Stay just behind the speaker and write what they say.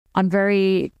I'm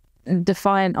very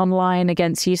defiant online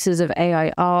against uses of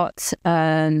AI art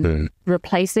and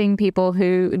replacing people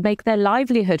who make their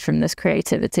livelihood from this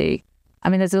creativity. I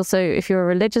mean, there's also, if you're a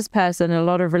religious person, a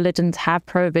lot of religions have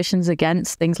prohibitions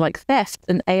against things like theft,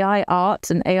 and AI art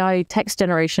and AI text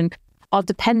generation are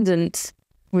dependent,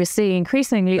 we're seeing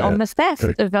increasingly, on the theft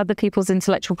of other people's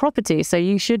intellectual property. So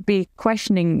you should be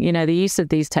questioning, the use of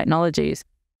these technologies.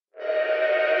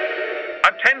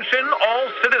 Attention, all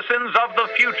citizens of the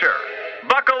future.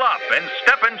 Buckle up and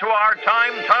step into our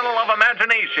time tunnel of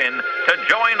imagination to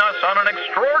join us on an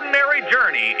extraordinary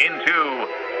journey into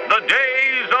the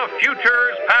days of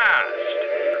futures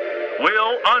past.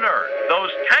 We'll unearth those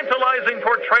tantalizing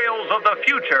portrayals of the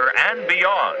future and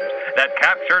beyond that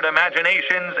captured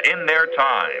imaginations in their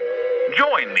time.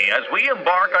 Join me as we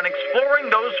embark on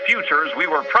exploring those futures we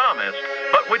were promised,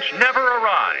 but which never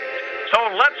arrived.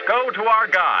 So let's go to our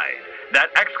guide, that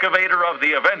excavator of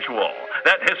the eventual,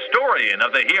 that historian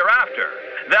of the hereafter,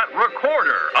 that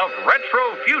recorder of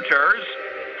retro futures,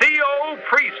 Theo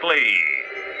Priestley.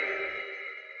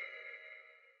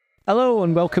 Hello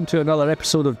and welcome to another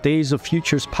episode of Days of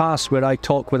Futures Past, where I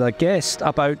talk with a guest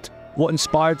about what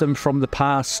inspired them from the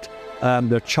past,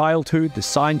 their childhood, the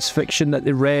science fiction that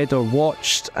they read or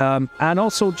watched, and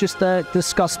also just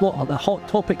discuss what the hot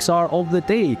topics are of the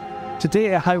day.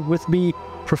 Today I have with me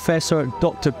Professor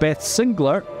Dr. Beth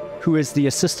Singler, who is the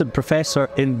Assistant Professor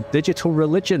in Digital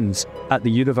Religions at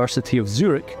the University of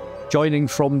Zurich, joining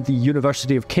from the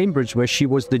University of Cambridge, where she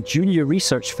was the Junior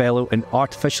Research Fellow in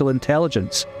Artificial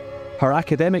Intelligence. Her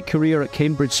academic career at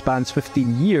Cambridge spans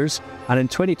 15 years, and in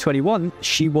 2021,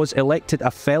 she was elected a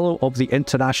Fellow of the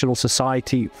International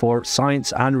Society for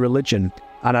Science and Religion,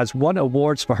 and has won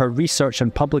awards for her research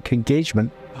and public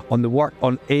engagement on the work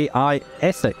on AI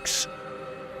ethics.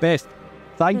 Beth,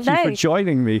 thank you for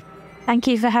joining me. Thank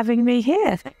you for having me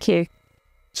here. Thank you.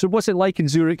 So what's it like in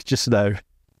Zurich just now?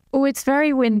 Oh, it's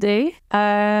very windy.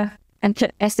 And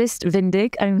es ist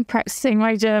windig. I'm practicing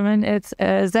my German. It's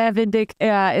sehr windig.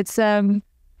 Yeah, it's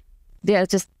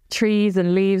just trees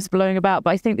and leaves blowing about.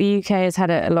 But I think the UK has had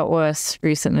it a lot worse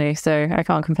recently, so I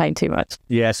can't complain too much.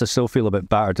 Yes, I still feel a bit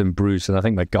battered and bruised, and I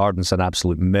think my garden's an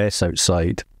absolute mess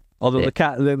outside. Although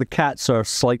the cats are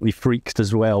slightly freaked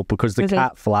as well, because the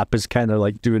cat flap is kind of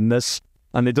like doing this,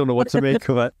 and they don't know what to make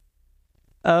of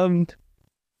it.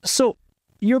 So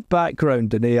your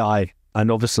background in AI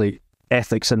and obviously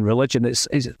ethics and religion is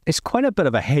quite a bit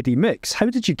of a heady mix. How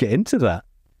did you get into that?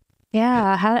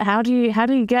 Yeah, how do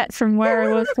you get from where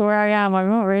I was to where I am? I'm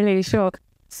not really sure.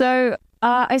 So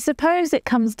I suppose it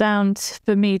comes down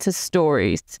for me to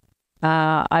stories.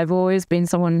 I've always been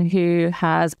someone who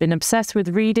has been obsessed with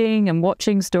reading and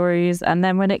watching stories. And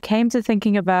then when it came to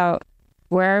thinking about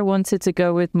where I wanted to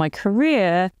go with my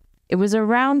career, it was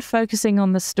around focusing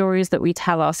on the stories that we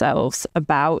tell ourselves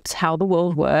about how the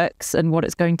world works and what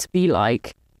it's going to be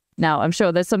like. Now, I'm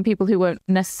sure there's some people who won't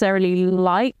necessarily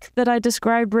like that I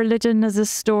describe religion as a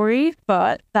story,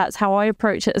 but that's how I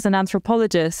approach it as an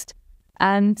anthropologist.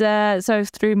 And so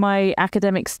through my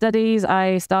academic studies,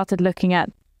 I started looking at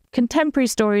contemporary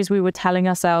stories we were telling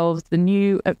ourselves, the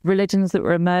new religions that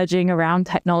were emerging around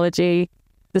technology,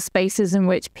 the spaces in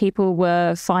which people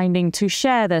were finding to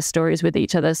share their stories with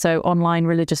each other, so online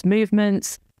religious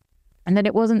movements. And then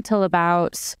it wasn't until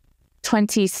about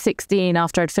 2016,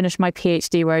 after I'd finished my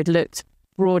PhD, where I'd looked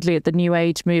broadly at the New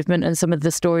Age movement and some of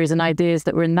the stories and ideas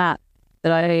that were in that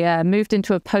I moved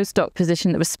into a postdoc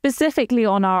position that was specifically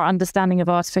on our understanding of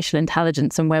artificial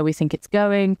intelligence and where we think it's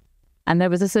going. And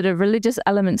there was a sort of religious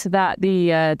element to that.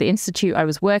 The institute I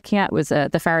was working at was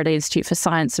the Faraday Institute for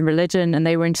Science and Religion, and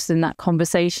they were interested in that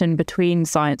conversation between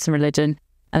science and religion.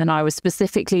 And then I was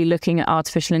specifically looking at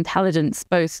artificial intelligence,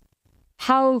 both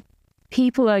how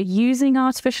people are using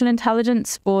artificial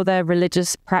intelligence for their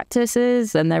religious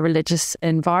practices and their religious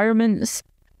environments,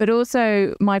 but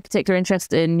also my particular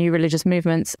interest in new religious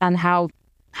movements and how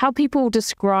people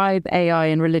describe AI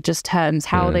in religious terms,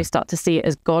 how they start to see it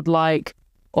as godlike,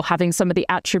 or having some of the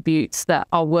attributes that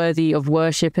are worthy of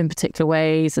worship in particular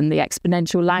ways, and the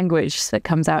exponential language that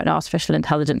comes out in artificial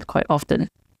intelligence quite often.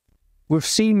 We've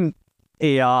seen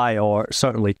AI, or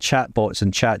certainly chatbots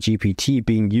and ChatGPT,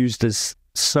 being used as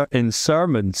in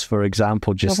sermons, for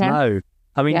example, just now.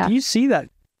 I mean, do you see that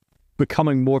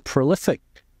becoming more prolific,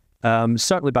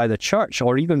 certainly by the church,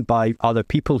 or even by other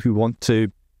people who want to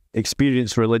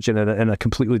experience religion in a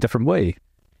completely different way?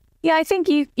 Yeah, I think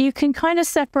you can kind of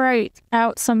separate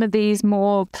out some of these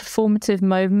more performative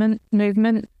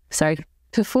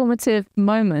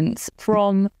moments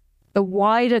from the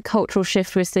wider cultural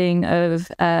shift we're seeing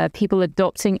of people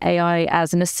adopting AI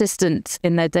as an assistant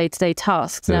in their day-to-day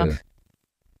tasks. Now,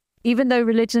 even though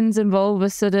religions involve a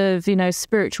sort of,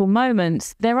 spiritual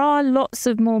moments, there are lots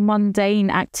of more mundane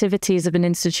activities of an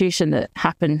institution that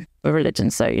happen with religion.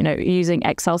 So, using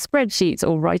Excel spreadsheets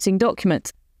or writing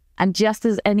documents. And just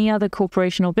as any other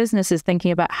corporation or business is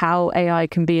thinking about how AI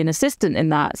can be an assistant in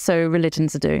that, so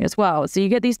religions are doing as well. So you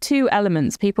get these two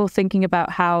elements, people thinking about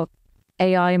how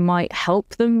AI might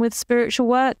help them with spiritual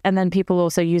work, and then people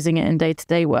also using it in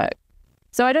day-to-day work.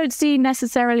 So I don't see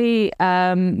necessarily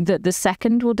that the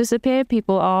second will disappear.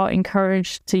 People are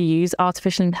encouraged to use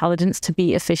artificial intelligence to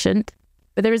be efficient.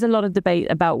 But there is a lot of debate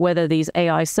about whether these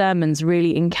AI sermons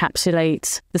really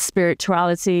encapsulate the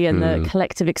spirituality and the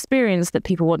collective experience that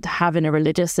people want to have in a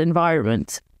religious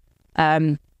environment.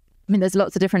 There's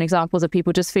lots of different examples of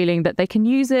people just feeling that they can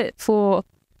use it for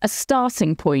a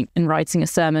starting point in writing a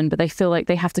sermon, but they feel like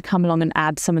they have to come along and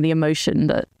add some of the emotion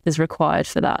that is required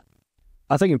for that.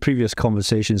 I think in previous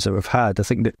conversations that we've had, I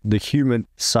think that the human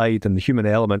side and the human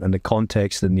element and the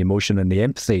context and the emotion and the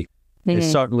empathy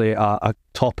is certainly a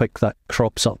topic that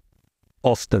crops up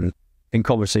often in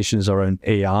conversations around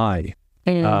AI.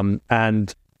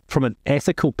 And from an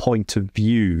ethical point of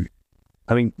view,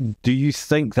 do you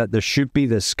think that there should be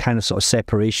this kind of sort of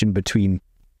separation between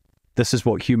this is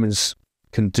what humans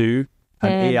can do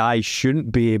and AI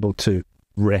shouldn't be able to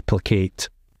replicate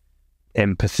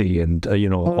empathy and,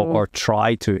 or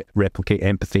try to replicate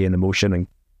empathy and emotion and,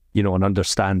 and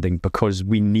understanding, because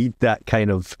we need that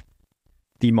kind of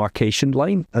demarcation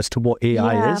line as to what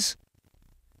AI is?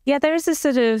 Yeah, there is a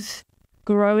sort of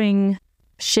growing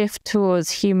shift towards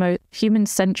human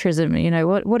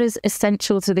centrism. What is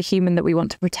essential to the human that we want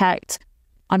to protect?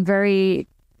 I'm very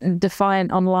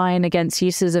defiant online against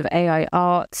uses of AI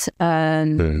art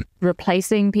and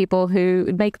replacing people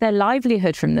who make their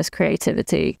livelihood from this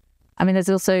creativity. There's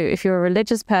also, if you're a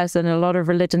religious person, a lot of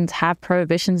religions have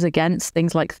prohibitions against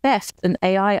things like theft, and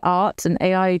AI art and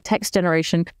AI text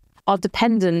generation are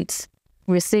dependent,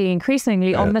 we're seeing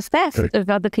increasingly, on the theft of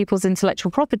other people's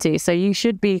intellectual property. So you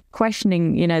should be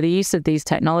questioning, the use of these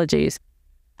technologies.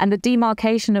 And the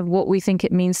demarcation of what we think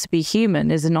it means to be human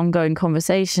is an ongoing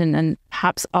conversation, and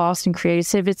perhaps art and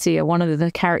creativity are one of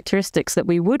the characteristics that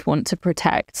we would want to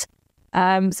protect.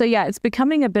 It's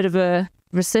becoming a bit of a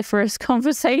vociferous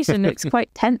conversation. It's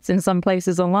quite tense in some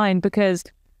places online, because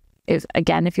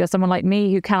if you're someone like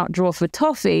me who cannot draw for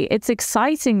toffee, it's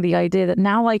exciting, the idea that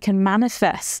now I can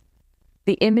manifest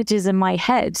the images in my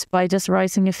head by just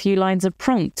writing a few lines of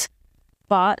prompt.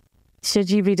 But should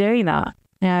you be doing that?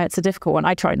 Yeah, it's a difficult one.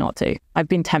 I try not to. I've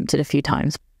been tempted a few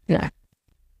times.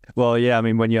 Well,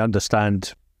 when you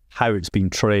understand how it's been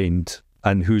trained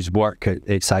and whose work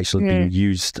it's actually being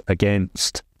used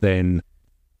against, then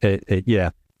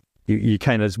you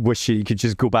kind of wish you could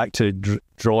just go back to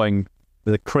drawing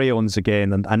with the crayons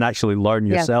again and actually learn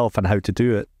yourself and how to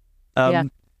do it.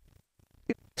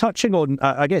 Touching on,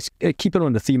 I guess, keeping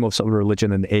on the theme of sort of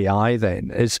religion and AI,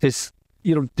 then is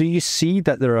do you see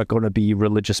that there are going to be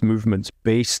religious movements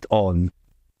based on,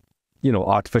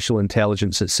 artificial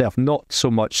intelligence itself, not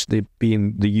so much the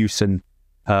use in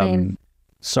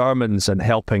sermons and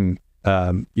helping,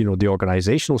 the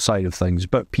organizational side of things,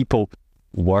 but people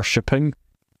worshipping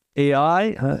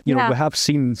AI? We have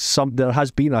seen there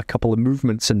has been a couple of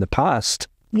movements in the past.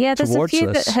 Yeah, there's a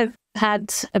few this. that have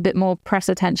had a bit more press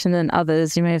attention than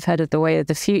others. You may have heard of the Way of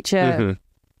the Future.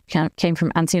 Came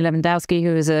from Anthony Lewandowski,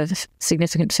 who is a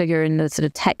significant figure in the sort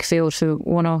of tech field for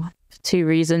one or two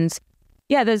reasons.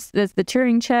 Yeah, there's the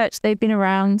Turing Church. They've been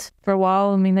around for a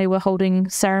while. They were holding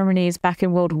ceremonies back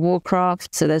in World of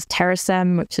Warcraft. So there's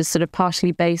Terrasem, which is sort of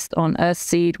partially based on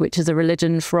Earthseed, which is a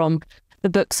religion from the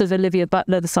books of Olivia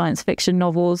Butler, the science fiction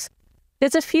novels.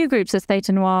 There's a few groups of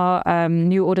Theta Noir,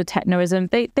 New Order Technoism.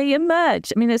 They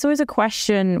emerge. There's always a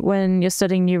question when you're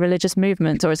studying new religious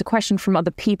movements, or it's a question from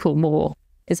other people more,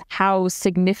 is how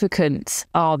significant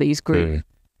are these groups?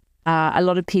 A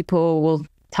lot of people will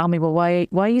tell me, well, why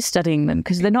are you studying them?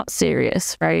 Because they're not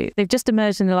serious, right? They've just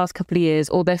emerged in the last couple of years,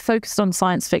 or they're focused on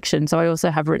science fiction. So I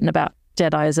also have written about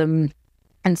Jediism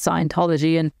and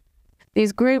Scientology, and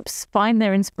these groups find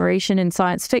their inspiration in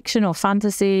science fiction or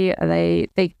fantasy.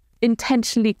 They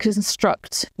intentionally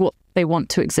construct what they want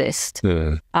to exist.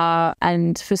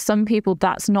 And for some people,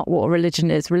 that's not what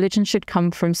religion is. Religion should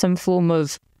come from some form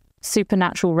of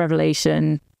supernatural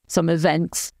revelation, some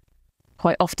events,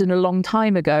 quite often a long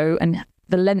time ago, and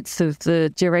the length of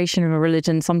the duration of a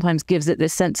religion sometimes gives it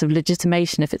this sense of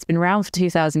legitimation. If it's been around for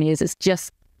 2,000 years, it's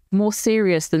just more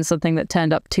serious than something that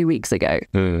turned up 2 weeks ago.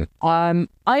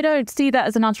 I don't see that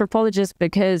as an anthropologist,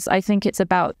 because I think it's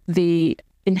about the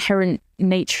inherent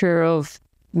nature of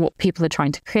what people are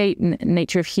trying to create, and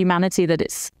nature of humanity, that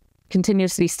it's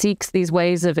continuously seeks these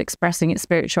ways of expressing its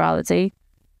spirituality.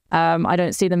 I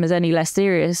don't see them as any less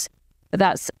serious. But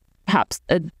that's perhaps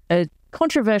a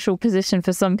controversial position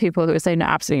for some people who would say, no,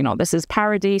 absolutely not. This is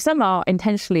parody. Some are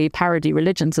intentionally parody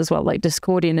religions as well, like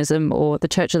Discordianism or the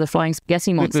Church of the Flying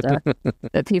Spaghetti Monster,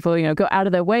 that people, go out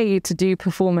of their way to do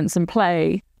performance and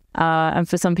play. And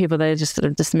for some people, they just sort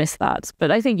of dismiss that.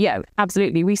 But I think, yeah,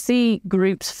 absolutely. We see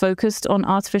groups focused on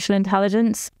artificial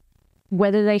intelligence,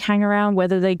 whether they hang around,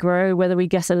 whether they grow, whether we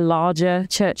get a larger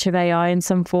Church of AI in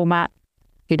some format,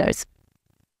 who knows?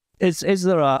 Is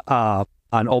there an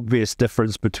obvious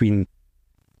difference between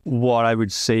what I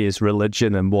would say is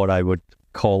religion and what I would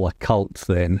call a cult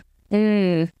then?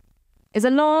 It's a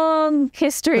long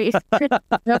history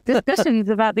of discussions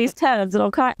about these terms, and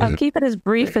I'll keep it as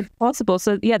brief as possible.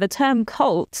 So yeah, the term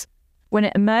cult, when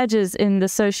it emerges in the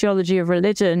sociology of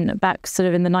religion back sort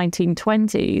of in the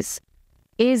 1920s,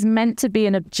 is meant to be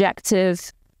an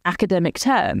objective academic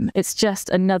term. It's just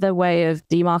another way of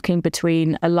demarking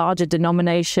between a larger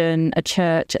denomination, a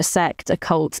church, a sect, a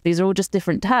cult. These are all just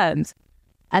different terms.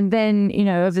 And then,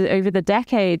 over the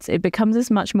decades, it becomes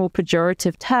this much more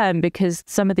pejorative term because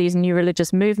some of these new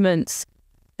religious movements,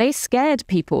 they scared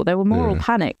people. There were moral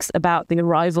panics about the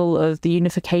arrival of the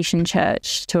Unification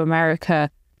Church to America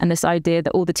and this idea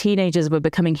that all the teenagers were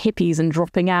becoming hippies and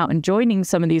dropping out and joining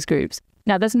some of these groups.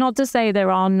 Now, that's not to say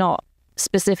there are not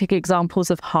specific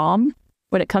examples of harm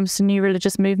when it comes to new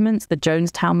religious movements. The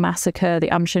Jonestown Massacre, the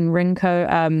Amshin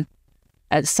Rinko,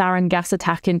 sarin gas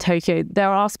attack in Tokyo. There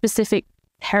are specific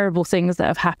terrible things that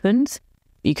have happened.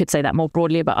 You could say that more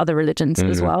broadly about other religions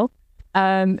as well.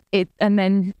 And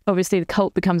then obviously the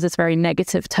cult becomes this very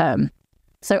negative term.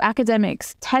 So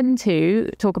academics tend to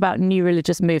talk about new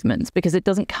religious movements because it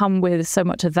doesn't come with so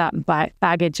much of that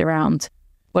baggage around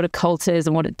what a cult is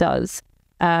and what it does.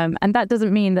 And that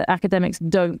doesn't mean that academics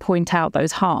don't point out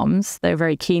those harms. They're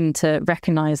very keen to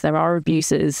recognize there are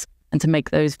abuses and to make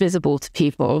those visible to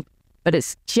people. But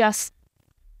it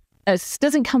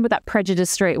doesn't come with that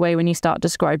prejudice straight away when you start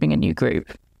describing a new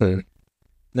group.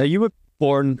 Now, you were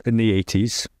born in the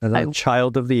 80s, and a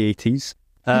child of the 80s,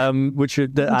 which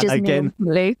again...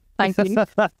 Thank you.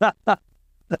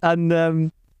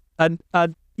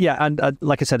 and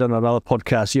like I said on another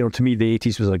podcast, to me, the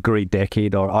 80s was a great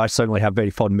decade, or I certainly have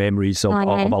very fond memories of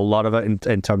a lot of it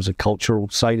in terms of cultural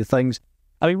side of things.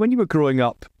 I mean, when you were growing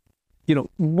up,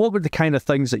 what were the kind of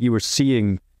things that you were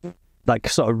seeing that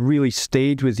sort of really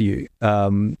stayed with you?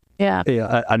 And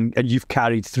you've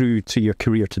carried through to your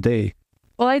career today.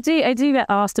 Well, I do get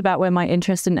asked about where my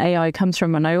interest in AI comes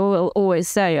from, and I will always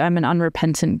say I'm an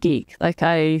unrepentant geek. Like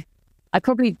I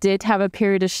probably did have a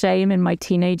period of shame in my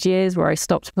teenage years where I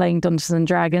stopped playing Dungeons and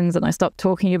Dragons and I stopped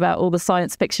talking about all the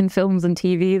science fiction films and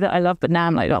TV that I love. But now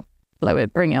I'm like, oh, blow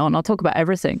it, bring it on. I'll talk about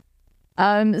everything.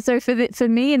 So for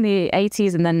me in the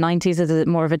 80s and then 90s as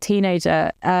more of a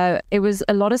teenager, it was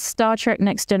a lot of Star Trek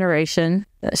Next Generation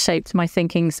that shaped my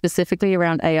thinking specifically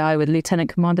around AI with Lieutenant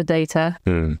Commander Data.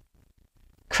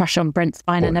 Crush on Brent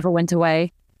Spiner never went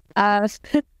away.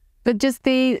 But just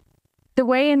the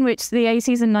way in which the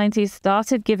 80s and 90s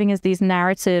started giving us these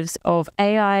narratives of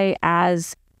AI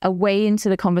as a way into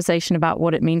the conversation about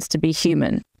what it means to be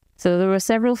human. So there were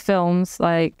several films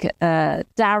like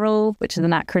Daryl, which is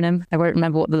an acronym. I won't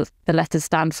remember what the letters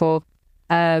stand for.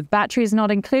 Batteries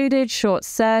Not Included, Short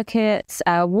Circuits,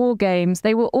 War Games.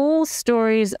 They were all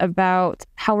stories about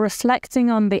how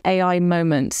reflecting on the AI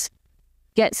moment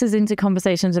gets us into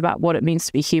conversations about what it means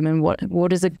to be human.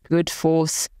 What is a good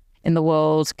force in the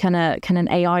world? Can an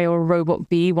AI or a robot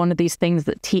be one of these things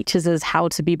that teaches us how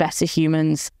to be better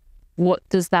humans? What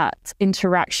does that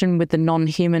interaction with the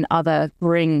non-human other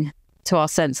bring to our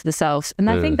sense of the self? And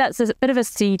I think that's a bit of a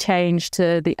sea change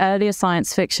to the earlier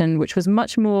science fiction, which was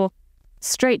much more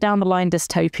straight down the line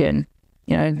dystopian.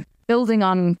 Building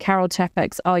on Carol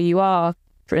Chapek's RUR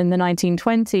in the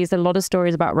 1920s, a lot of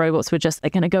stories about robots were just, they're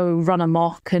going to go run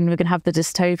amok and we're going to have the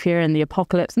dystopia and the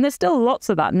apocalypse. And there's still lots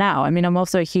of that now. I mean, I'm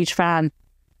also a huge fan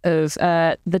of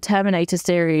the Terminator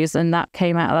series, and that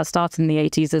started in the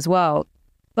 80s as well.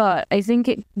 But I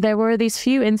think there were these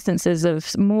few instances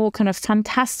of more kind of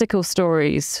fantastical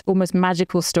stories, almost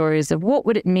magical stories of what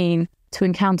would it mean to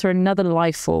encounter another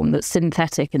life form that's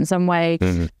synthetic in some way,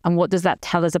 and what does that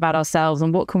tell us about ourselves,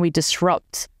 and what can we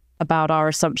disrupt about our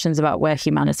assumptions about where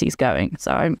humanity's going.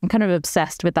 So I'm kind of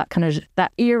obsessed with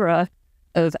that era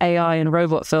of AI and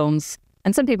robot films.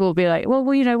 And some people will be like, well,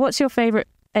 what's your favorite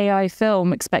AI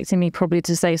film? Expecting me probably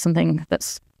to say something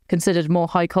that's considered more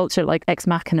high culture, like Ex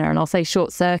Machina, and I'll say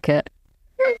Short Circuit.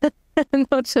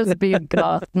 Not just being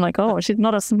glass. I'm like, oh, she's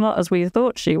not as smart as we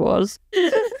thought she was.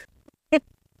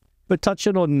 But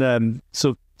touching on,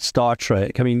 so Star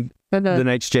Trek, I mean,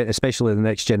 especially the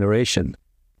Next Generation.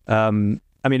 I mean,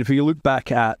 if you look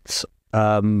back at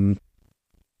the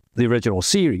original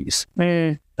series,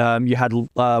 you had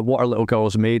What Are Little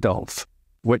Girls Made Of,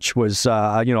 which was,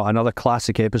 another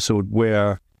classic episode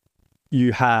where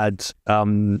you had,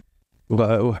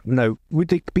 now, would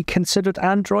they be considered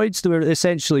androids? They were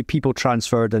essentially people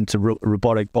transferred into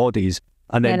robotic bodies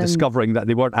and then discovering that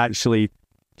they weren't actually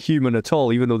human at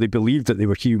all, even though they believed that they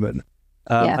were human.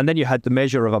 And then you had The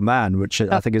Measure of a Man, which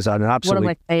I think is an absolutely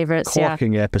one of my favorites,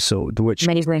 corking episode, which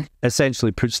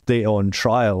essentially puts Data on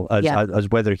trial as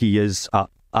whether he is a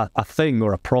thing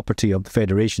or a property of the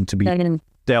Federation to be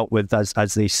dealt with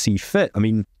as they see fit. I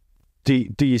mean, do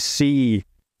you see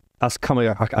us coming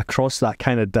across that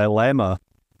kind of dilemma,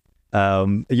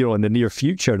 in the near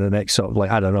future, in the next sort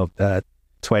of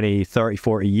 20, 30,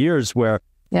 40 years, where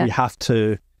we have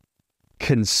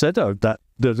consider that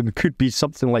there could be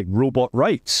something like robot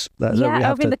rights.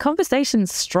 The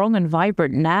conversation's strong and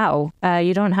vibrant now.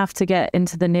 You don't have to get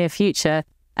into the near future.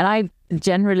 And I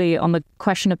generally, on the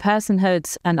question of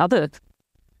personhood and other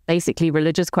basically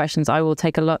religious questions, I will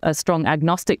take a strong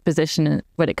agnostic position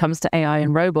when it comes to AI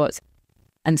and robots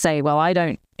and say, well, I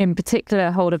don't in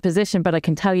particular hold a position, but I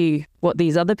can tell you what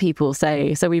these other people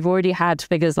say. So we've already had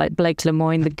figures like Blake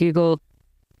Lemoine, the Google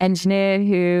engineer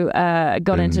who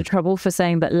got into trouble for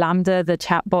saying that Lambda, the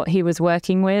chatbot he was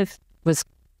working with, was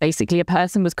basically a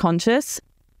person, was conscious.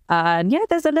 And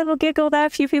there's a little giggle there. A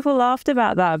few people laughed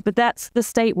about that. But that's the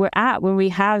state we're at when we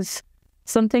have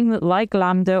something that like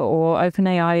Lambda or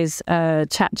OpenAI's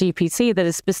ChatGPT that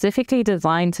is specifically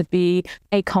designed to be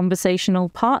a conversational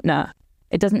partner.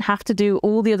 It doesn't have to do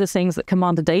all the other things that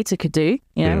Commander Data could do.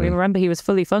 Remember, he was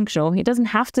fully functional. He doesn't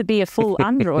have to be a full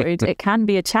android. It can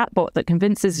be a chatbot that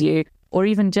convinces you, or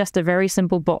even just a very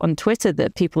simple bot on Twitter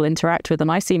that people interact with.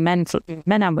 And I see men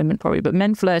and women probably, but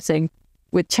men flirting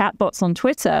with chatbots on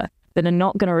Twitter that are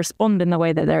not going to respond in the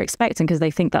way that they're expecting because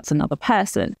they think that's another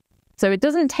person. So it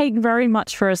doesn't take very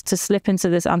much for us to slip into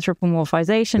this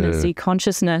anthropomorphization and see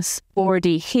consciousness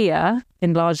already here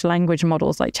in large language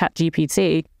models like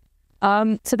ChatGPT.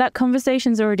 So that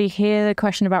conversation's already here, the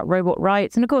question about robot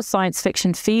rights. And of course, science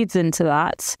fiction feeds into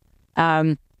that.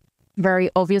 Very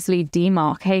obviously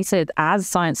demarcated as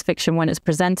science fiction when it's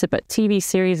presented, but TV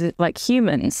series like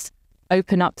Humans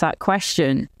open up that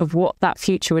question of what that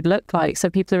future would look like. So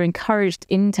people are encouraged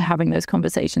into having those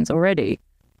conversations already.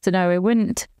 So no, it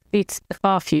wouldn't be the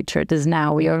far future it is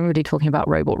now. We are already talking about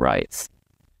robot rights.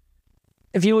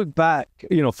 If you look back,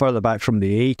 further back from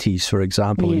the 80s, for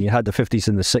example, and you had the 50s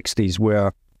and the 60s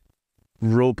where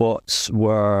robots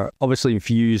were obviously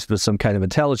infused with some kind of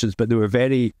intelligence, but they were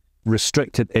very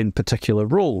restricted in particular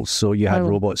roles. So you had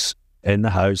robots in the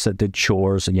house that did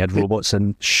chores, and you had robots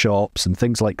in shops and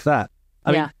things like that.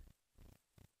 I mean,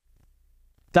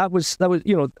 that was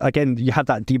again, you had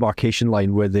that demarcation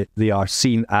line where they are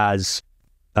seen as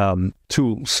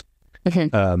tools.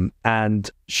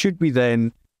 And should we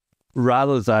then,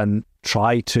 rather than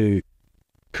try to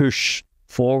push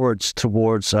forwards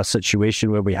towards a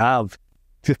situation where we have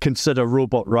to consider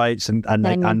robot rights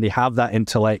and they have that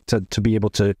intellect to be able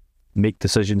to make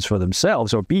decisions for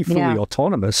themselves or be fully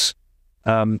autonomous,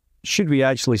 should we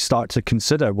actually start to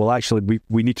consider, well, actually,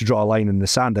 we need to draw a line in the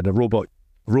sand, and a robot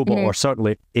or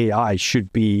certainly AI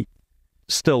should be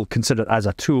still considered as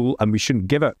a tool, and we shouldn't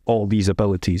give it all these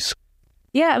abilities?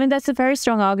 Yeah, I mean, that's a very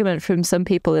strong argument from some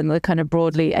people in the kind of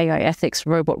broadly AI ethics,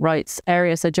 robot rights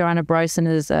area. So Joanna Bryson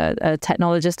is a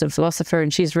technologist and philosopher,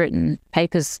 and she's written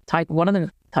papers, one of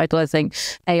them titled, I think,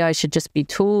 AI should just be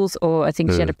tools, or I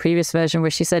think she had a previous version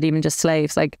where she said even just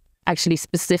slaves, like actually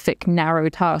specific narrow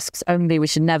tasks only. We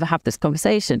should never have this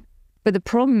conversation. But the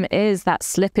problem is that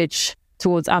slippage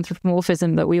towards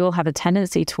anthropomorphism that we all have a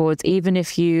tendency towards, even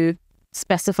if you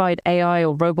specified AI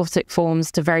or robotic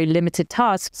forms to very limited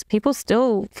tasks, people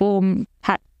still form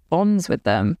bonds with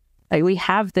them. Like, we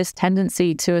have this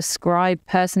tendency to ascribe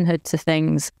personhood to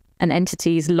things and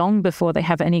entities long before they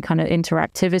have any kind of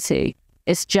interactivity.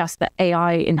 It's just that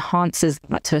AI enhances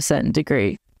that to a certain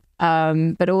degree. I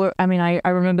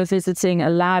remember visiting a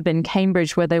lab in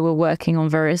Cambridge where they were working on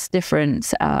various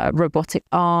different robotic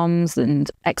arms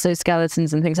and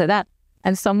exoskeletons and things like that.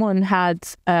 And someone had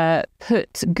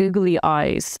put googly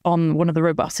eyes on one of the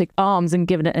robotic arms and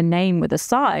given it a name with a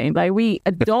sign. Like, we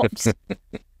adopt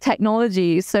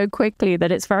technology so quickly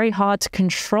that it's very hard to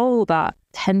control that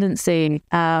tendency.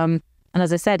 And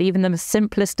as I said, even the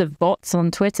simplest of bots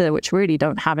on Twitter, which really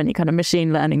don't have any kind of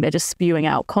machine learning, they're just spewing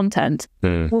out content,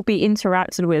 will be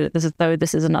interacted with as though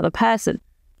this is another person.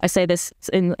 I say this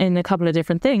in a couple of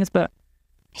different things, but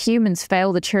humans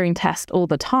fail the Turing test all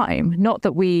the time. Not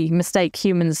that we mistake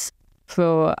humans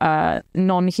for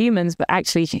non-humans, but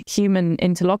actually human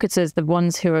interlocutors, the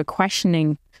ones who are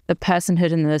questioning the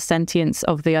personhood and the sentience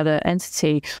of the other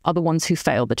entity, are the ones who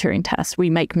fail the Turing test. We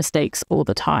make mistakes all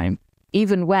the time.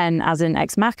 Even when, as in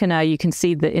Ex Machina, you can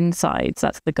see the insides,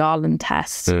 that's the Garland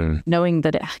test, knowing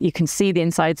that you can see the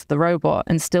insides of the robot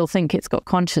and still think it's got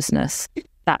consciousness,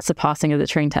 that's a passing of the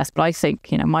Turing test. But I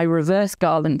think, my reverse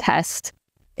Garland test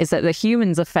is that the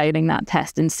humans are failing that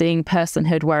test and seeing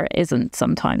personhood where it isn't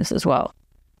sometimes as well.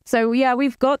 So yeah,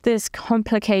 we've got this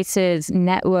complicated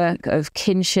network of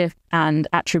kinship and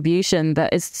attribution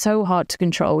that is so hard to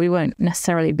control. We won't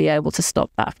necessarily be able to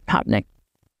stop that from happening.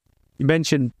 You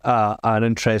mentioned an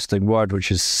interesting word,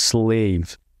 which is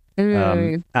slave.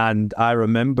 And I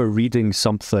remember reading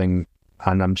something,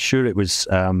 and I'm sure it was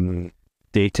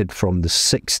dated from the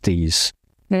 60s,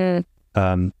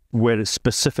 where it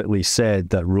specifically said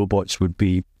that robots would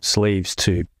be slaves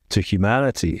to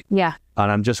humanity. Yeah.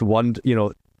 And I'm just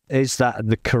wondering, is that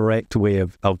the correct way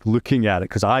of looking at it?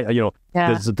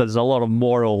 Because there's a lot of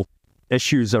moral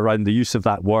issues around the use of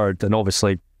that word, and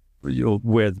obviously,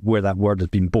 where that word has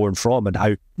been born from and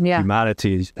how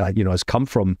humanity has come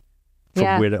from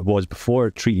where it was before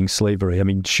treating slavery. I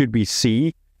mean, should we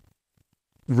see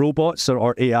robots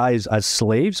or AIs as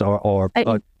slaves or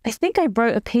I think I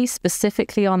wrote a piece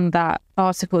specifically on that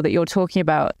article that you're talking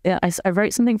about. I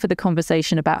wrote something for The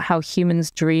Conversation about how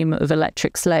humans dream of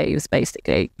electric slaves,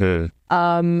 basically.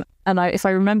 And if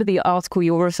I remember the article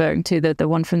you're referring to, the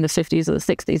one from the 50s or the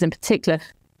 60s in particular,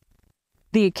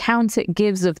 the account it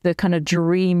gives of the kind of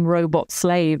dream robot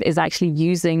slave is actually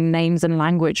using names and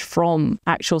language from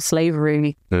actual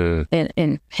slavery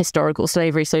in historical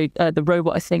slavery. So the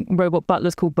robot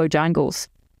butler's called Bojangles,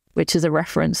 which is a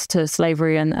reference to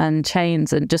slavery and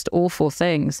chains and just awful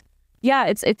things. Yeah,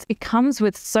 it comes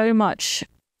with so much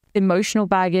emotional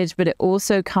baggage, but it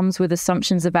also comes with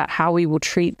assumptions about how we will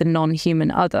treat the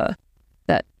non-human other.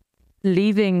 That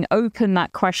leaving open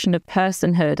that question of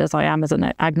personhood, as I am as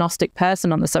an agnostic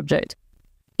person on the subject,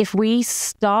 if we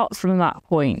start from that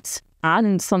point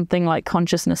and something like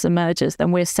consciousness emerges,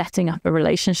 then we're setting up a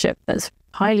relationship that's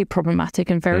highly problematic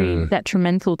and very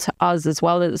detrimental to us as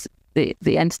well as the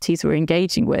entities we're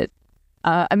engaging with.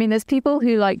 There's people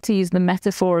who like to use the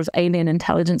metaphor of alien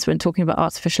intelligence when talking about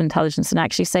artificial intelligence and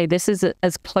actually say this is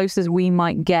as close as we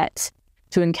might get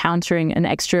to encountering an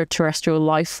extraterrestrial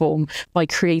life form by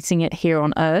creating it here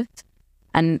on Earth.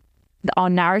 And our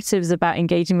narratives about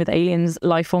engaging with aliens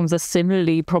life forms are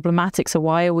similarly problematic. So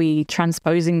why are we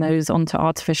transposing those onto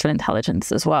artificial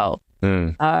intelligence as well?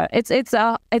 It's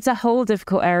a whole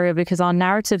difficult area because our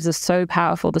narratives are so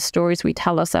powerful. The stories we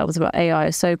tell ourselves about AI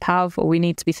are so powerful. We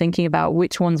need to be thinking about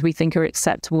which ones we think are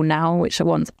acceptable now and which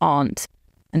ones aren't.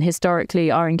 And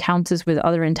historically, our encounters with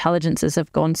other intelligences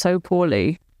have gone so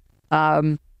poorly.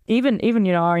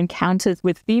 Even our encounters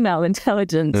with female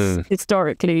intelligence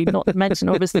historically, not to mention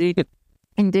obviously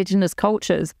indigenous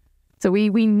cultures. So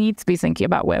we need to be thinking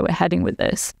about where we're heading with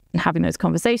this and having those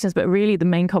conversations. But really the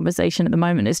main conversation at the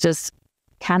moment is just,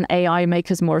 can AI make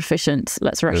us more efficient?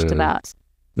 Let's rush to that.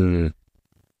 Do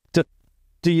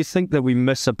you think that we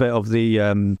miss a bit of the,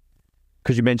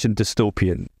 because you mentioned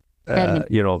dystopian,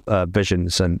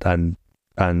 visions and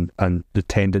the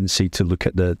tendency to look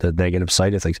at the negative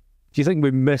side of things. Do you think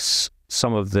we miss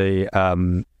some of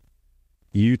the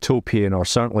utopian or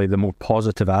certainly the more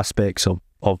positive aspects of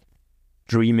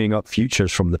dreaming up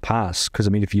futures from the past? Because,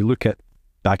 if you look at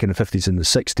back in the 50s and the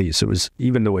 60s, it was,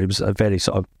 even though it was a very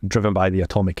sort of driven by the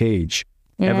atomic age,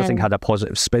 everything had a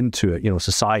positive spin to it.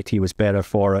 Society was better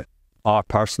for it. Our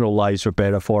personal lives were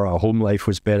better for it. Our home life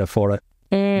was better for it.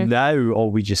 Now,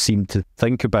 all we just seem to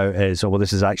think about is,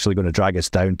 this is actually going to drag us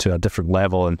down to a different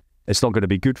level and it's not going to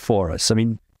be good for us.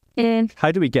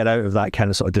 How do we get out of that kind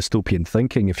of sort of dystopian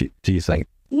thinking, do you think?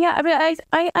 Yeah,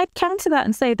 I'd counter that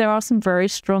and say there are some very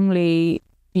strongly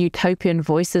utopian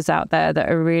voices out there that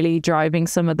are really driving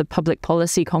some of the public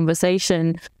policy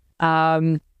conversation.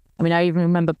 I even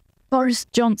remember Boris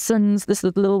Johnson's, this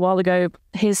was a little while ago,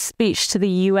 his speech to the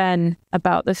UN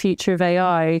about the future of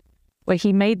AI, where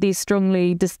he made these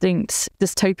strongly distinct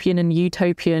dystopian and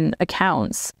utopian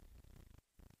accounts,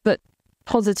 but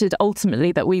posited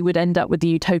ultimately that we would end up with the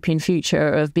utopian future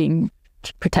of being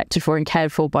protected for and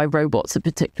cared for by robots of a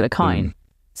particular kind.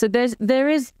 So there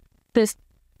is this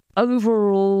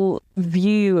overall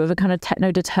view of a kind of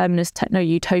techno-determinist,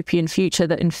 techno-utopian future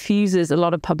that infuses a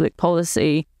lot of public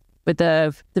policy with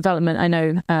the development. I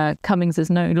know Cummings is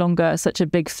no longer such a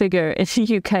big figure in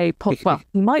the UK. Well,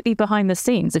 he might be behind the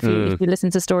scenes if you listen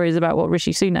to stories about what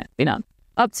Rishi Sunak has been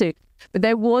up to. But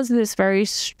there was this very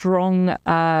strong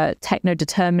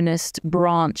techno-determinist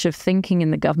branch of thinking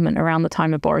in the government around the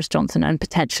time of Boris Johnson, and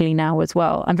potentially now as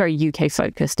well. I'm very UK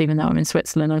focused, even though I'm in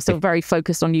Switzerland. I'm still very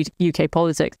focused on UK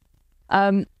politics.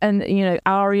 And, you know,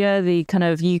 ARIA, the kind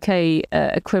of UK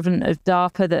equivalent of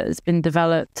DARPA that has been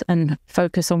developed and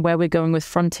focus on where we're going with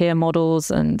frontier models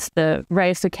and the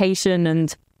reification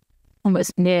and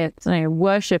almost near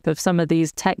worship of some of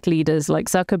these tech leaders like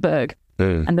Zuckerberg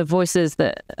and the voices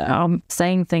that are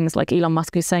saying things like Elon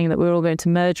Musk is saying that we're all going to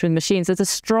merge with machines. There's a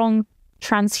strong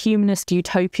transhumanist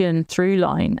utopian through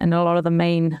line and a lot of the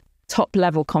main top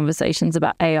level conversations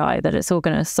about AI, that it's all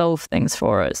going to solve things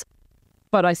for us.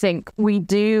 But I think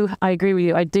I agree with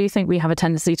you, I do think we have a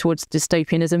tendency towards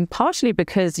dystopianism, partially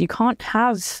because you can't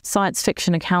have science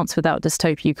fiction accounts without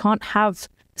dystopia. You can't have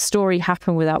story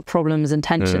happen without problems and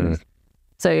tensions.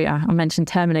 So yeah, I mentioned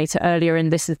Terminator earlier,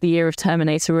 and this is the year of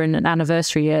Terminator. We're in an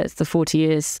anniversary year. It's the 40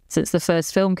 years since the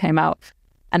first film came out.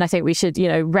 And I think we should,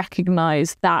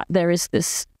 recognize that there is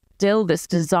still this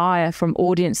desire from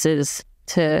audiences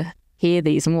to hear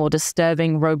these more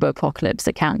disturbing robo-apocalypse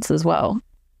accounts as well.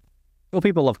 Well,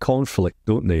 people love conflict,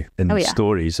 don't they, in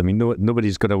stories? I mean,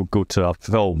 nobody's going to go to a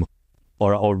film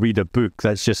or read a book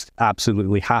that's just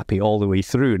absolutely happy all the way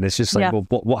through. And it's just like, well,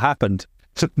 what happened?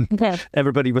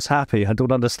 Everybody was happy. I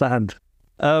don't understand.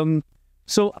 So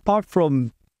apart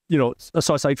from,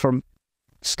 aside from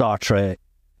Star Trek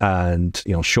and,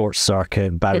 Short Circuit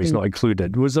and Batteries Not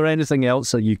Included, was there anything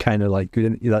else that you kind of like,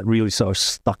 that really sort of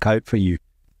stuck out for you,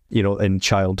 in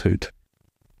childhood?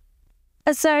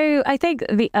 So I think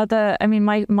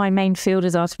my main field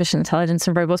is artificial intelligence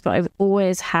and robots, but I've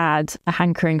always had a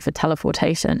hankering for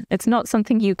teleportation. It's not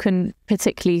something you can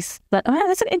particularly...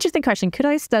 that's an interesting question. Could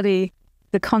I study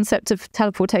the concept of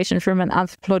teleportation from an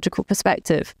anthropological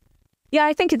perspective? Yeah,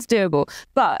 I think it's doable.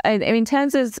 But in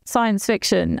terms of science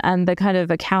fiction and the kind of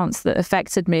accounts that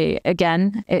affected me,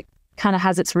 again, it kind of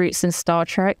has its roots in Star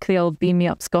Trek, the old beam me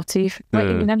up Scotty. Wait,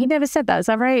 he never said that. Is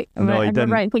that right? No, he didn't.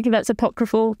 Right, I'm thinking that's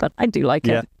apocryphal, but I do like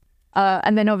it.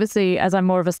 And then obviously, as I'm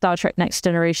more of a Star Trek Next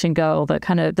Generation girl, that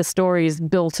kind of the story is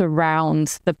built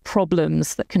around the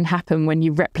problems that can happen when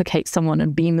you replicate someone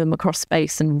and beam them across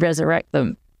space and resurrect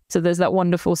them. So there's that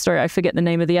wonderful story, I forget the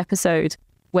name of the episode,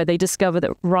 where they discover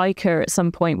that Riker at some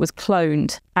point was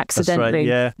cloned accidentally.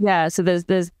 That's right, yeah. So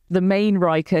there's the main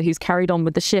Riker who's carried on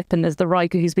with the ship, and there's the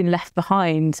Riker who's been left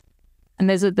behind. And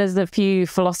there's a few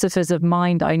philosophers of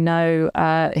mind I know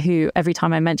who, every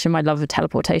time I mention my love of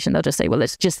teleportation, they'll just say, well,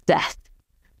 it's just death,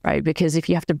 right? Because if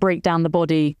you have to break down the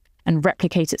body and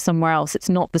replicate it somewhere else, it's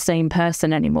not the same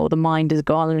person anymore. The mind is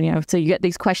gone. So you get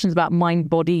these questions about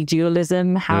mind-body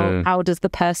dualism. How does the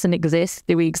person exist?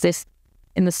 Do we exist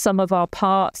in the sum of our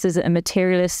parts? Is it a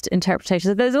materialist interpretation?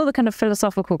 So there's all the kind of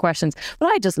philosophical questions. But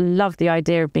I just love the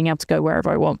idea of being able to go wherever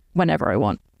I want, whenever I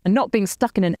want, and not being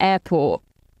stuck in an airport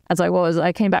as I was.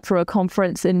 I came back from a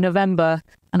conference in November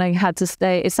and I had to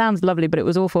stay. It sounds lovely, but it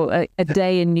was awful. A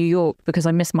day in New York because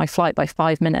I missed my flight by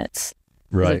 5 minutes.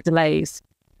 Because of delays.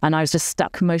 And I was just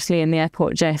stuck mostly in the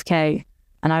airport at JFK.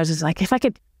 And I was just like, if I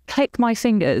could click my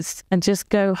fingers and just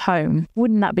go home,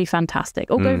 wouldn't that be fantastic?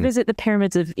 Or go visit the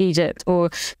pyramids of Egypt, or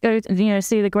go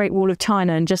see the Great Wall of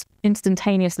China, and just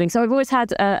instantaneously. So I've always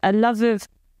had a love of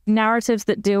narratives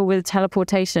that deal with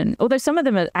teleportation, although some of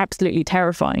them are absolutely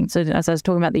terrifying. So as I was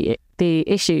talking about the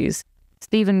issues,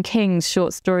 Stephen King's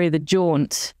short story The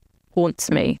Jaunt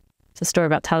haunts me. It's a story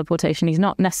about teleportation. He's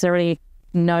not necessarily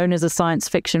known as a science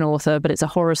fiction author, but it's a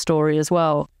horror story as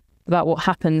well about what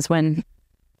happens when,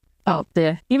 oh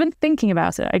dear, even thinking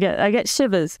about it, I get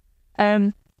shivers.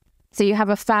 So you have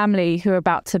a family who are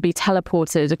about to be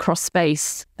teleported across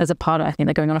space as a part of, I think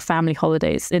they're going on a family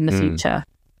holidays in the future.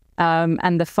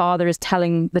 And the father is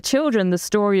telling the children the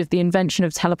story of the invention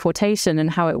of teleportation and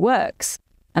how it works,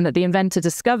 and that the inventor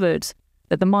discovered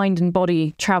that the mind and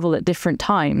body travel at different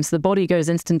times. The body goes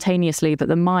instantaneously, but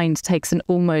the mind takes an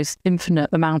almost infinite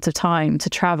amount of time to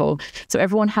travel. So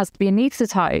everyone has to be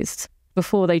anesthetized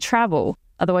before they travel.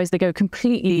 Otherwise, they go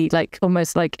completely,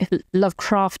 almost like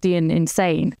Lovecraftian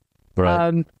insane.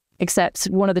 Right. Except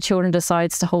one of the children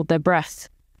decides to hold their breath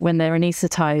when they're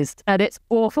anesthetized. And it's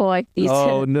awful.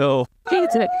 Oh, no.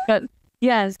 But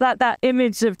yes, that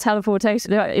image of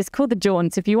teleportation, it's called The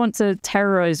Jaunt. If you want to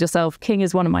terrorize yourself, King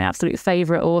is one of my absolute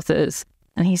favorite authors.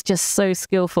 And he's just so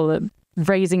skillful at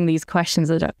raising these questions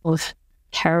that are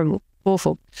terrible,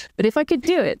 awful. But if I could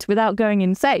do it without going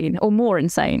insane or more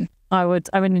insane, I would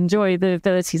enjoy the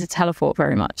ability to teleport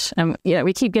very much. And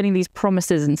we keep getting these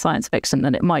promises in science fiction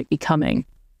that it might be coming,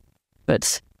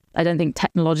 but I don't think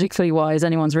technologically wise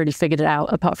anyone's really figured it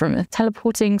out, apart from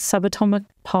teleporting subatomic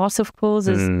particles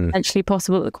is potentially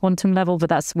possible at the quantum level, but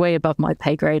that's way above my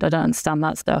pay grade. I don't understand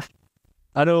that stuff.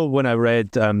 I know when I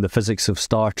read the physics of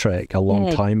Star Trek a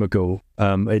long time ago,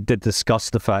 it did discuss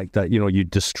the fact that, you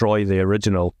destroy the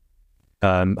original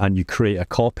and you create a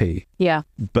copy. Yeah.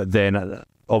 But then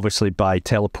obviously by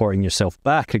teleporting yourself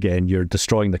back again, you're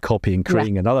destroying the copy and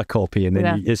creating another copy. And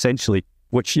then you essentially,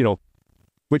 which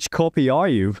copy are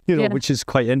you? Which is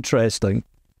quite interesting.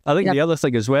 I think the other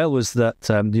thing as well was that,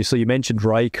 so you mentioned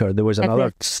Riker. There was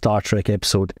another Star Trek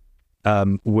episode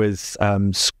with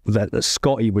that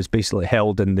Scotty was basically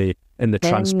held in the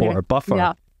transporter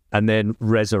buffer and then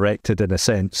resurrected in a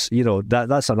sense.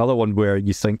 That's another one where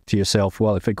you think to yourself,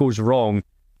 well, if it goes wrong,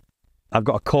 I've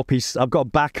got a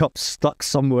backup stuck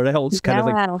somewhere else, kind of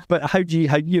thing. But how do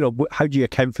you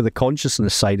account for the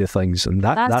consciousness side of things? And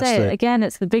that's it. Again,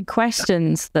 it's the big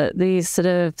questions that these sort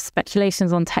of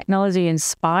speculations on technology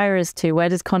inspire us to. Where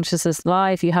does consciousness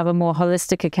lie? If you have a more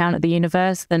holistic account of the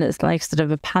universe, then it's like sort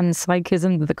of a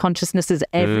panpsychism that the consciousness is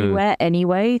everywhere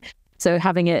anyway. So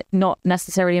having it not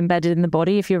necessarily embedded in the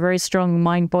body, if you're a very strong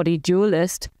mind-body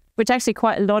dualist, which actually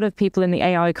quite a lot of people in the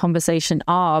AI conversation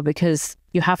are, because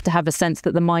you have to have a sense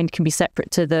that the mind can be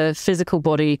separate to the physical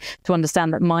body to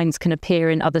understand that minds can appear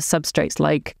in other substrates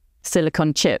like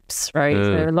silicon chips, right?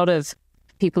 So a lot of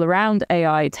people around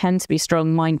AI tend to be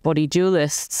strong mind-body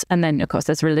dualists. And then, of course,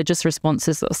 there's religious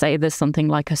responses that will say there's something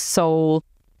like a soul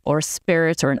or a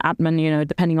spirit or an Atman,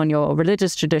 depending on your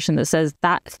religious tradition, that says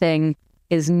that thing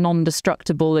is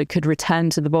non-destructible. It could return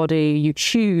to the body. You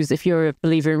choose, if you're a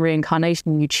believer in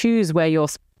reincarnation, you choose where your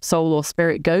soul or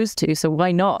spirit goes to. So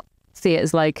why not see it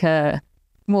as like a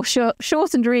more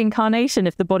shortened reincarnation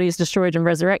if the body is destroyed and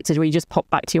resurrected, where you just pop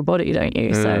back to your body, don't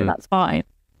you? So that's fine.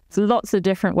 There's lots of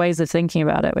different ways of thinking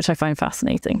about it, which I find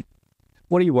fascinating.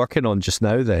 What are you working on just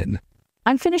now then?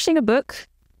 I'm finishing a book.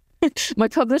 My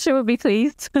publisher will be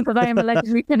pleased that I am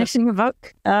allegedly finishing a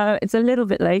book. It's a little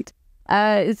bit late.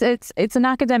 It's an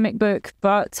academic book,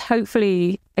 but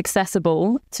hopefully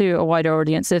accessible to a wider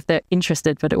audience if they're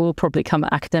interested, but it will probably come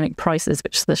at academic prices,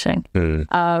 which is the shame.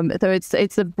 So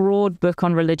it's a broad book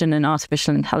on religion and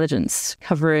artificial intelligence,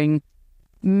 covering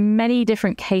many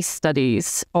different case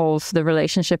studies of the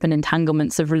relationship and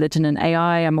entanglements of religion and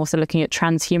AI. I'm also looking at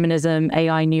transhumanism,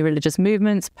 AI, new religious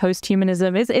movements,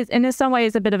 post-humanism. It's in some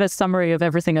ways a bit of a summary of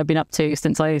everything I've been up to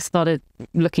since I started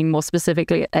looking more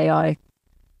specifically at AI.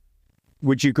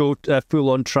 Would you go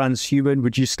full-on transhuman?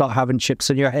 Would you start having chips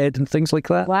in your head and things like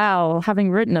that? Wow,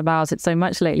 having written about it so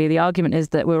much lately, the argument is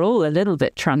that we're all a little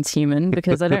bit transhuman,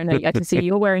 because I don't know, I can see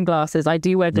you're wearing glasses. I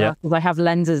do wear glasses. I have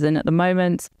lenses in at the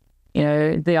moment.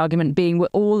 The argument being we're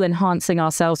all enhancing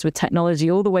ourselves with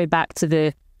technology all the way back to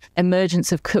the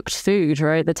emergence of cooked food,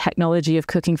 right? The technology of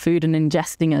cooking food and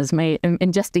ingesting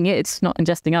it, not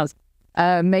ingesting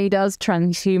us, made us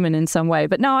transhuman in some way.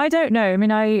 But no, I don't know. I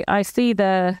mean, I see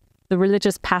the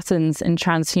religious patterns in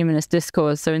transhumanist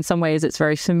discourse. So in some ways, it's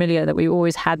very familiar that we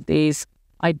always had these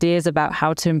ideas about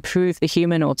how to improve the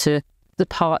human or to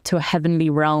depart to a heavenly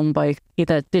realm by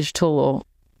either digital or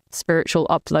spiritual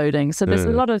uploading. So there's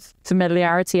a lot of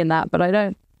familiarity in that, but I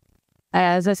don't,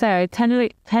 as I say, I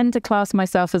tend to class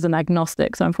myself as an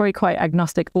agnostic. So I'm probably quite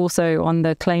agnostic also on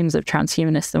the claims of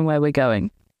transhumanists and where we're going.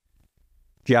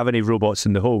 Do you have any robots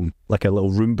in the home, like a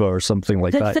little Roomba or something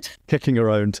like that, kicking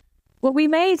around? Well, we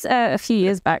made a few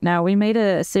years back now, we made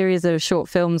a series of short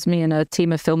films, me and a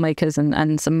team of filmmakers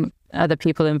and some other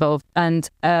people involved. And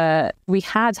we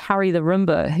had Harry the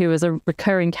Roomba, who was a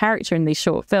recurring character in these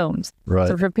short films. Right.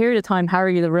 So for a period of time,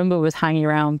 Harry the Roomba was hanging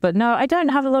around. But no, I don't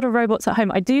have a lot of robots at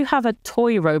home. I do have a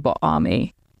toy robot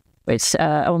army, which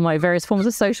on my various forms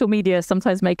of social media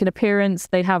sometimes make an appearance.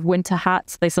 They have winter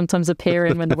hats. They sometimes appear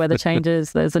in when the weather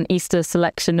changes. There's an Easter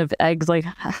selection of eggs like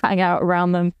hang out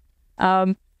around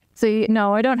them. So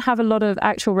no, I don't have a lot of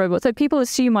actual robots. So people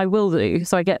assume I will do.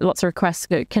 So I get lots of requests.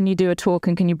 Can you do a talk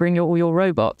and can you bring all your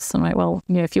robots? I'm like, well,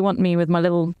 if you want me with my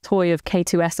little toy of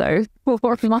K2SO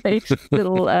or my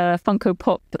little Funko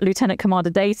Pop Lieutenant Commander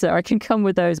Data, I can come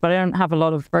with those. But I don't have a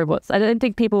lot of robots. I don't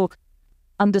think people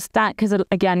understand, because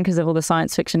of all the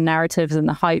science fiction narratives and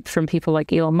the hype from people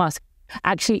like Elon Musk,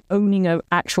 actually owning an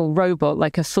actual robot,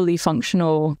 like a fully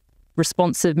functional,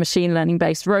 responsive, machine learning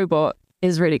based robot,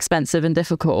 is really expensive and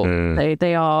difficult.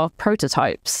 They are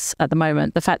prototypes at the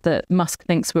moment. The fact that Musk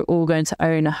thinks we're all going to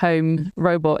own a home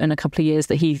robot in a couple of years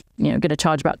that he's going to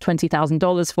charge about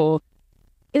 $20,000 for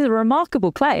is a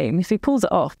remarkable claim if he pulls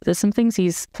it off. There's some things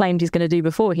he's claimed he's going to do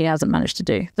before he hasn't managed to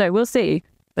do. So we'll see.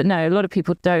 But no, a lot of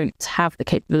people don't have the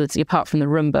capability apart from the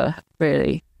Roomba,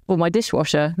 really. or my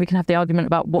dishwasher. We can have the argument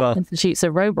about what constitutes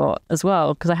a robot as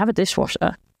well, because I have a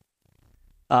dishwasher.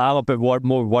 I'm a bit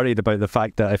more worried about the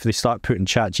fact that if they start putting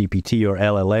ChatGPT or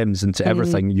LLMs into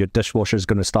everything, your dishwasher is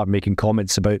going to start making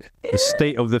comments about the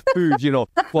state of the food. You know,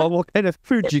 well, what kind of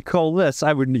food do you call this?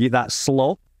 I wouldn't eat that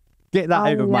slop. Get that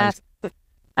out of my...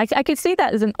 I could see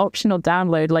that as an optional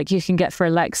download, like you can get for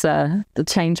Alexa, to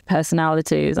change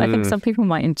personalities. I think some people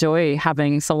might enjoy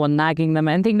having someone nagging them.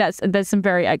 And I think there's some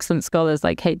very excellent scholars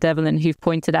like Kate Devlin who've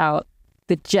pointed out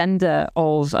the gender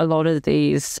of a lot of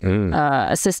these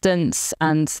assistants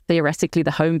and theoretically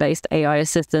the home-based AI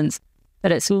assistants,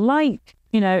 that it's like,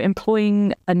 you know,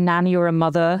 employing a nanny or a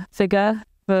mother figure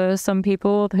for some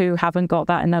people who haven't got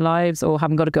that in their lives or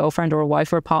haven't got a girlfriend or a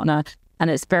wife or a partner. And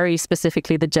it's very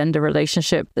specifically the gender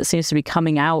relationship that seems to be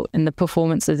coming out in the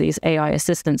performance of these AI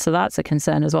assistants. So that's a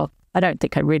concern as well. I don't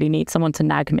think I really need someone to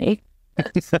nag me.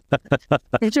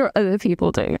 I'm sure other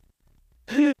people do.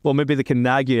 Well, maybe they can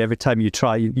nag you every time you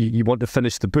try. You want to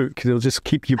finish the book. They'll just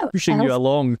keep you pushing you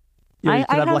along. You know, you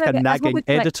can have like a nagging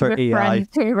editor AI.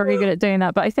 Who are very good at doing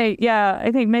that. But I think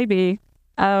maybe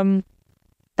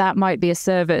that might be a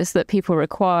service that people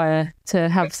require to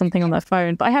have something on their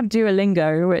phone. But I have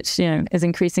Duolingo, which, you know, is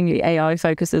increasingly AI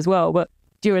focused as well. But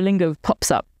Duolingo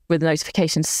pops up with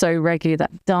notifications so regularly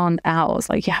that darn owls,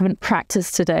 like, you haven't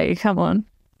practiced today. Come on.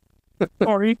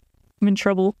 Sorry, I'm in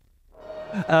trouble.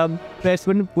 Beth,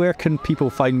 where can people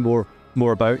find more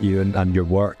about you and your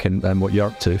work and what you're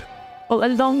up to? Well,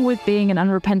 along with being an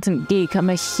unrepentant geek, I'm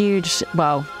a huge,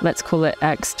 well, let's call it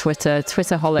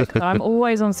Twitterholic. So I'm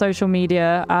always on social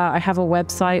media. I have a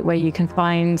website where you can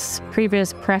find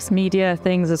previous press media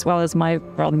things as well as my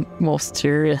rather more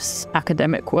serious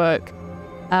academic work.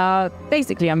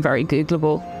 Basically, I'm very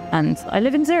Googleable, and I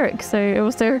live in Zurich, so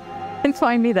also can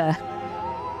find me there.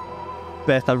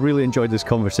 Beth, I really enjoyed this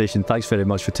conversation. Thanks very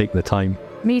much for taking the time.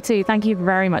 Me too. Thank you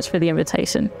very much for the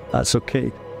invitation. That's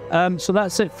okay. So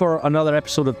that's it for another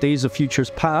episode of Days of Futures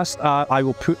Past. I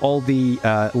will put all the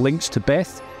links to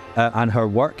Beth and her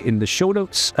work in the show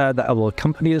notes that will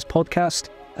accompany this podcast.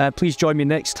 Please join me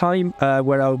next time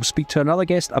where I will speak to another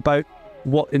guest about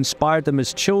what inspired them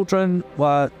as children,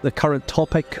 the current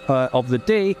topic of the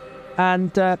day,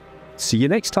 and see you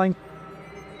next time.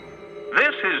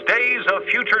 This is Days of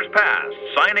Futures Past,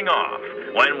 signing off,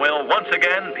 when we'll once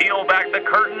again peel back the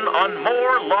curtain on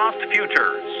more lost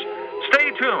futures. Stay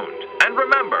tuned, and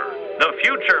remember, the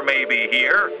future may be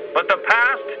here, but the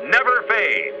past never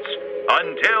fades.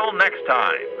 Until next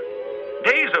time.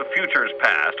 Days of Futures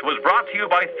Past was brought to you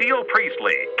by Theo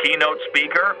Priestley, keynote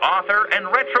speaker, author, and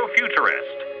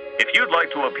retrofuturist. If you'd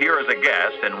like to appear as a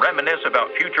guest and reminisce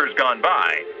about futures gone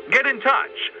by, get in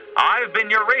touch. I've been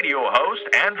your radio host,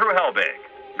 Andrew Helbig.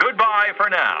 Goodbye for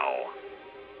now.